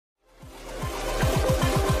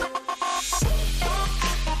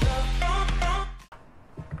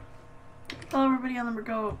everybody on the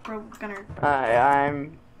Bro Gunner. Hi,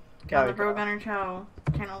 I'm On the Bro Gunner Chow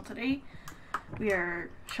channel today. We are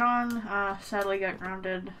Sean. Sadly got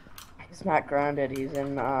grounded. He's not grounded. He's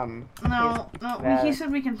in No. He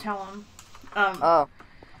said we can tell him.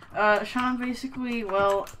 Sean basically,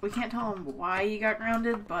 well, we can't tell him why he got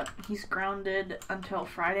grounded, but he's grounded until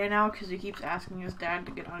Friday now because he keeps asking his dad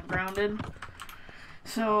to get ungrounded.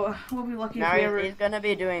 So we'll be lucky if we ever. He's gonna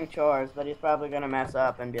be doing chores, but he's probably gonna mess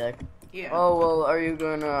up and be like, yeah. "Oh well, are you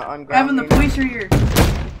gonna unground Evan, me?" the police are here.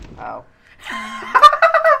 Oh.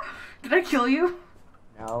 Did I kill you?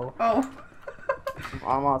 No. Oh. I'm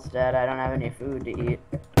almost dead. I don't have any food to eat.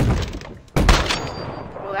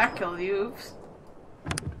 Well, that killed you. Oops.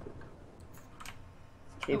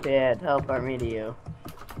 Keep it. Teleport me to you.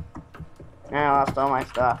 And I lost all my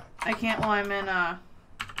stuff. I can't while I'm in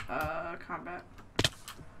combat.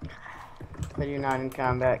 But you're not in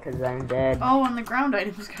combat because I'm dead. Oh, and the ground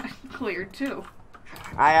items got cleared too.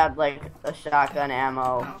 I had like a shotgun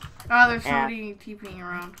ammo. Oh, there's somebody TPing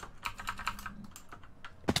around.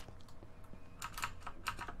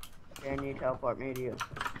 Can you teleport me to you?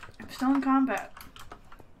 I'm still in combat.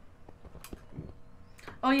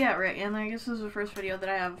 Oh yeah, right. And I guess this is the first video that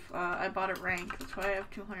I have. I bought it rank. That's why I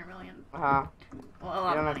have 200 million. Well, a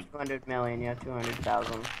lot of money. You don't have 200 million. You have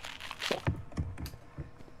 200,000.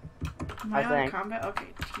 Am I on combat?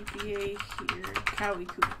 Okay, TPA here,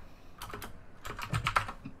 CoweyCow.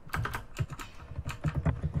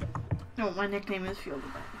 No, my nickname is Field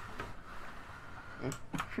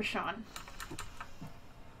for Sean.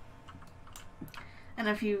 And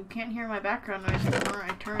if you can't hear my background noise anymore,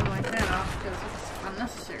 I turned my fan off because it's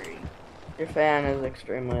unnecessary. Your fan is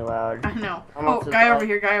extremely loud. I know. Oh, guy over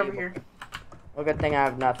here, guy over here. Well, good thing I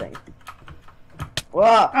have nothing.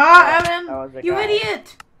 Whoa! Ah, Evan! You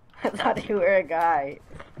idiot! I thought you were a guy.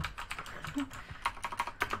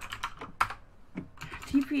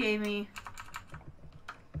 TPA me.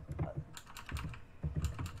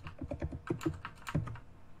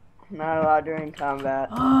 I'm not allowed during combat.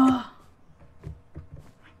 Oh,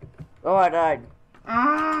 I died.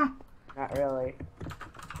 Ah! Not really.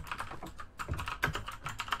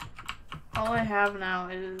 All I have now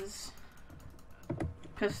is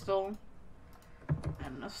pistol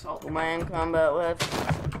and an assault. Who am I in combat with?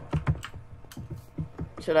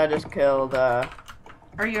 Should I just kill the...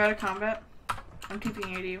 Are you out of combat? I'm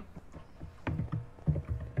TPing to you.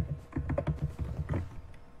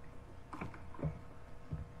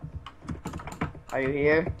 Are you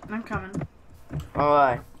here? I'm coming.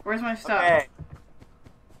 Alright. Where's my stuff? Okay.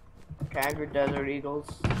 Conquered Desert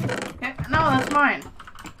Eagles. Yeah, no, that's mine.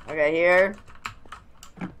 Okay, here.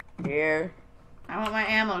 Here. I want my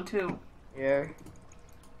ammo too. Here.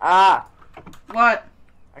 Ah! What?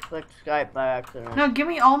 I clicked Skype by accident. No, give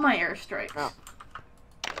me all my airstrikes. No.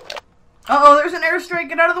 Uh-oh, there's an airstrike.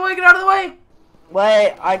 Get out of the way, get out of the way!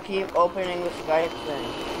 Wait, I keep opening the Skype thing.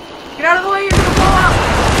 Get out of the way, you're gonna blow up!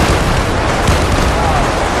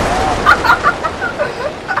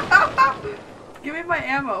 Give me my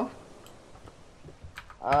ammo.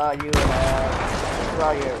 You have...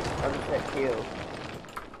 Draw your... I'll just hit Q.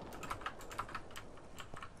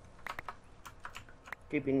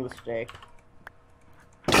 Keeping the stick.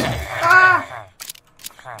 Ah!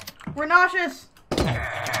 We're nauseous!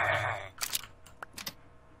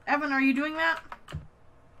 Evan, are you doing that?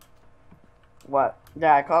 What?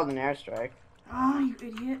 Yeah, I called an airstrike. Oh, you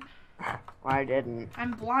idiot. I didn't.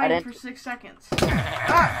 I'm blind for 6 seconds.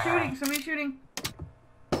 Ah, shooting! Somebody's shooting.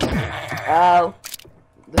 Oh.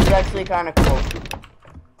 This is actually kind of cool.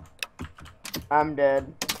 I'm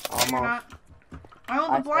dead. Almost. You're not. Why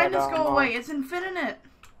won't the blindness go away? It's infinite.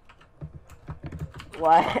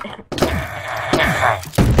 What?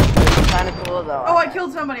 It's kind of cool though. Oh, I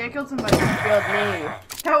killed somebody. I killed somebody. You killed me.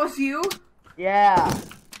 That was you? Yeah.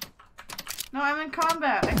 No, I'm in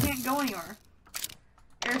combat. I can't go anywhere.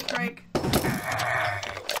 Airstrike.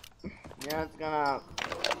 Yeah, it's gonna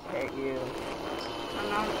hit you. I'm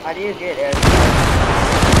not. How do you get airstrike?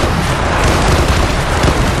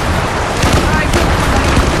 I killed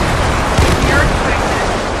somebody. Airstrike.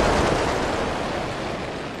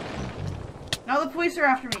 Now the police are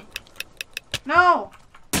after me. No!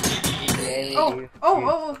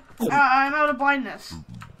 Oh! I'm out of blindness.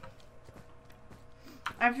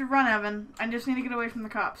 I have to run, Evan. I just need to get away from the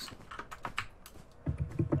cops.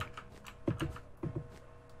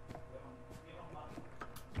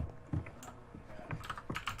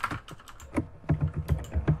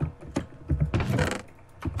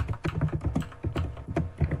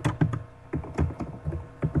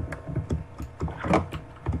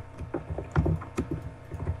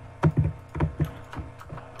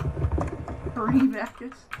 Bernie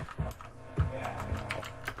Bacchus.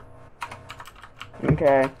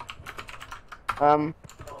 Okay.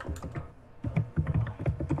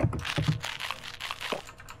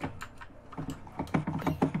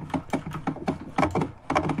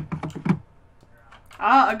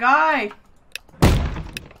 Ah, a guy!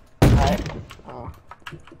 Oh.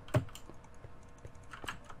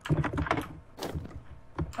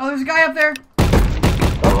 Oh, there's a guy up there!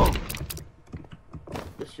 Oh!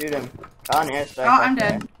 Just shoot him. Oh, an airstrike. Oh, I'm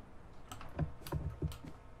dead.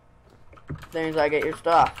 As soon as I get your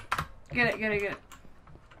stuff. Get it.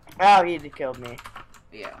 Oh, he killed me.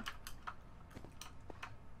 Yeah.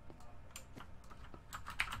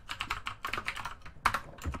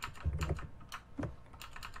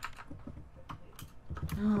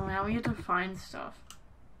 Oh, now we have to find stuff.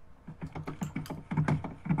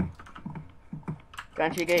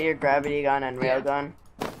 Can't you get your gravity gun and Yeah. railgun?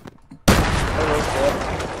 Oh,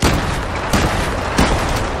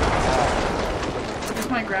 Where's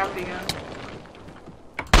my gravity gun?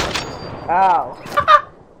 ow.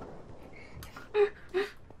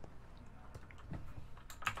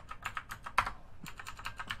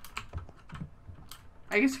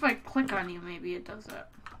 I guess if I click on you, maybe it does that.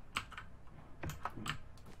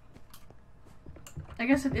 I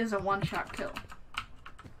guess it is a one-shot kill.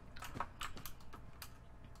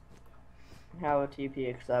 How a TP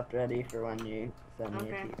accept ready for when you send me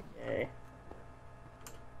Okay. a TPA.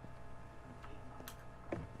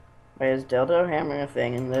 Wait, is dildo hammer a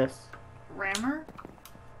thing in this? Rammer?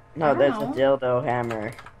 No, I don't there's know. a dildo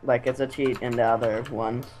hammer. Like, it's a cheat in the other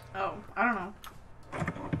ones. Oh, I don't know.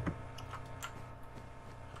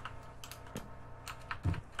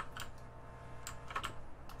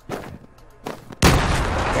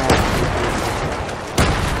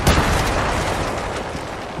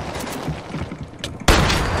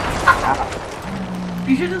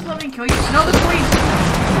 You should just let me kill you. No, the police!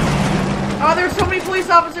 Oh, there's so many police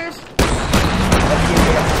officers!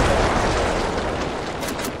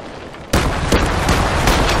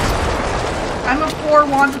 I'm a 4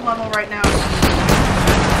 wanted level right now.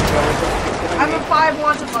 I'm a 5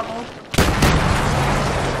 wanted level.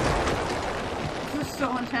 This is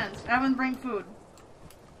so intense. Evan, bring food.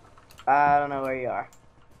 I don't know where you are.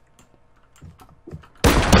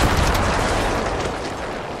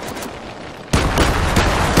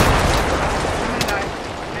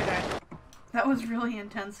 I died. That was really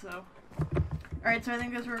intense, though. Alright, so I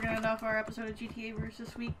think that's where we're gonna end off our episode of GTA Versus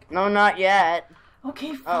this week. No, not yet.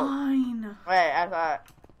 Okay, Oh. fine. Wait, I thought...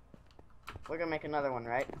 We're gonna make another one,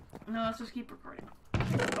 right? No, let's just keep recording. Oh,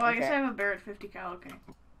 I guess Okay. I have a bear at 50 cal, okay.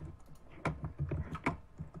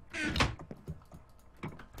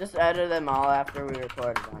 Just edit them all after we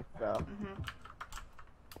recorded them, so...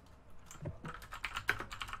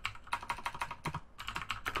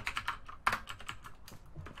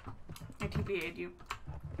 I TPA'd you.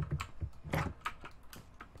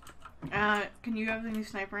 Can you have any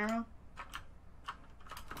sniper ammo?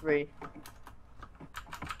 3.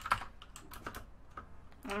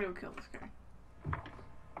 I'm gonna go kill this guy.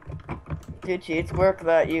 Do cheats work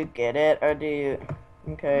that you get it, or do you...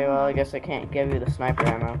 Okay, well, I guess I can't give you the sniper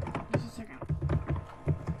ammo. Just a second.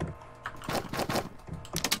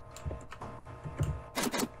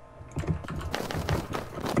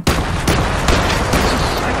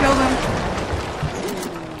 I killed him.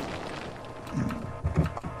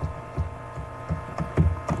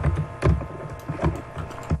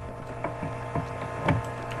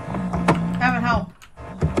 Haven't help.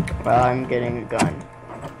 Well, I'm getting a gun.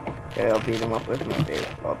 Okay, I'll beat him up with my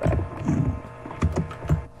baseball bat.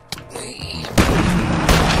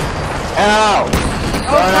 Ow!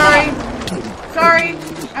 Oh, sorry. Sorry.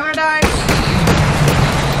 I'm gonna die.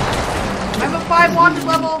 I'm a 5 wanted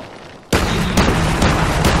level.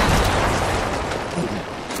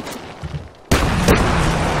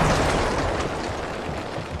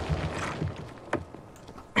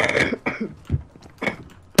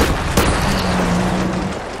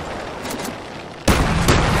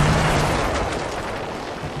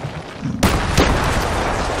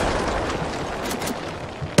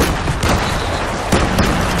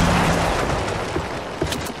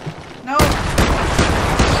 No.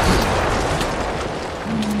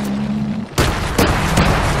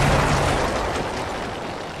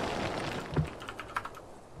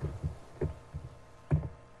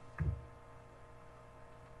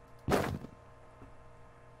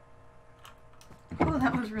 Oh,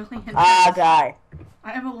 that was really intense. Ah, die.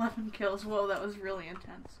 I have 11 kills. Whoa, that was really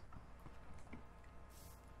intense.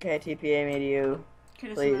 Okay, TPA me to you.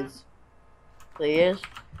 Okay, Please. Please?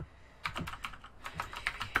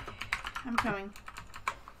 I'm coming.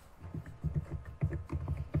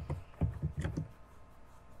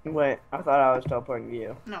 Wait, I thought I was teleporting to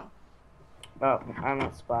you. No. Oh, I'm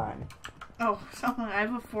at spawn. Oh, something. I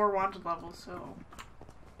have a 4 wanted level, so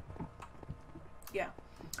yeah.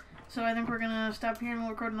 So I think we're gonna stop here and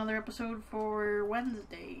we'll record another episode for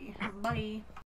Wednesday. Bye.